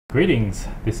Greetings,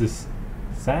 this is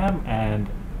Sam, and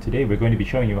today we're going to be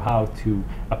showing you how to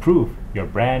approve your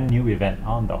brand new event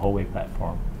on the Howei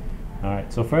platform.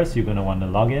 Alright, so first you're going to want to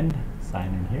log in,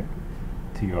 sign in here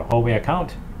to your Howei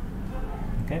account.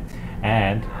 Okay,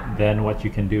 and then what you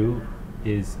can do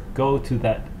is go to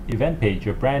that event page,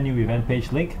 your brand new event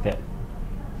page link that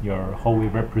your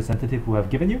Howei representative will have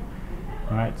given you.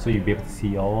 Alright, so you'll be able to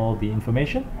see all the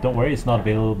information. Don't worry, it's not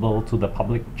available to the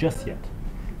public just yet.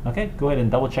 Okay, go ahead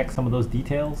and double check some of those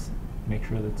details, make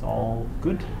sure that's all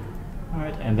good.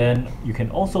 Alright, and then you can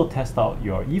also test out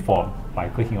your e-form by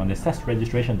clicking on this test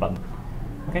registration button.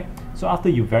 Okay, so after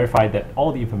you verify that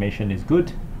all the information is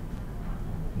good,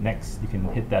 next you can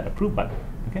hit that approve button.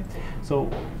 Okay, so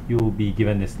you'll be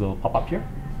given this little pop-up here.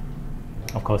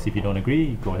 Of course, if you don't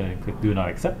agree, go ahead and click do not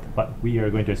accept, but we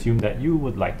are going to assume that you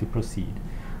would like to proceed.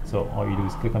 So all you do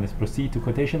is click on this proceed to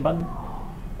quotation button.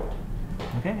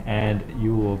 Okay, and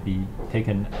you will be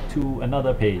taken to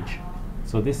another page.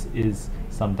 So this is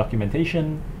some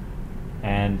documentation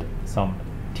and some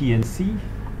T&C,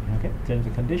 okay, terms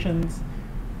and conditions.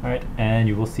 Alright, and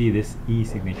you will see this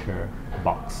e-signature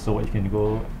box. So what you can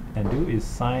go and do is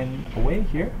sign away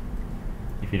here.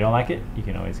 If you don't like it, you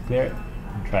can always clear it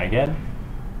and try again.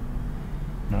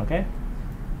 Okay,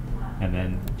 and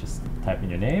then just type in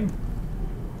your name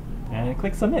and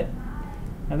click submit,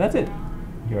 and that's it.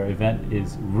 Your event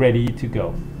is ready to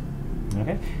go.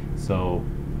 Okay, so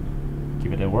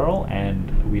give it a whirl,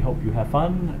 and we hope you have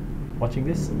fun watching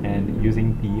this and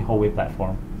using the Howei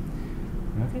platform.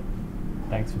 Okay,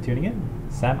 thanks for tuning in.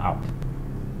 Sam out.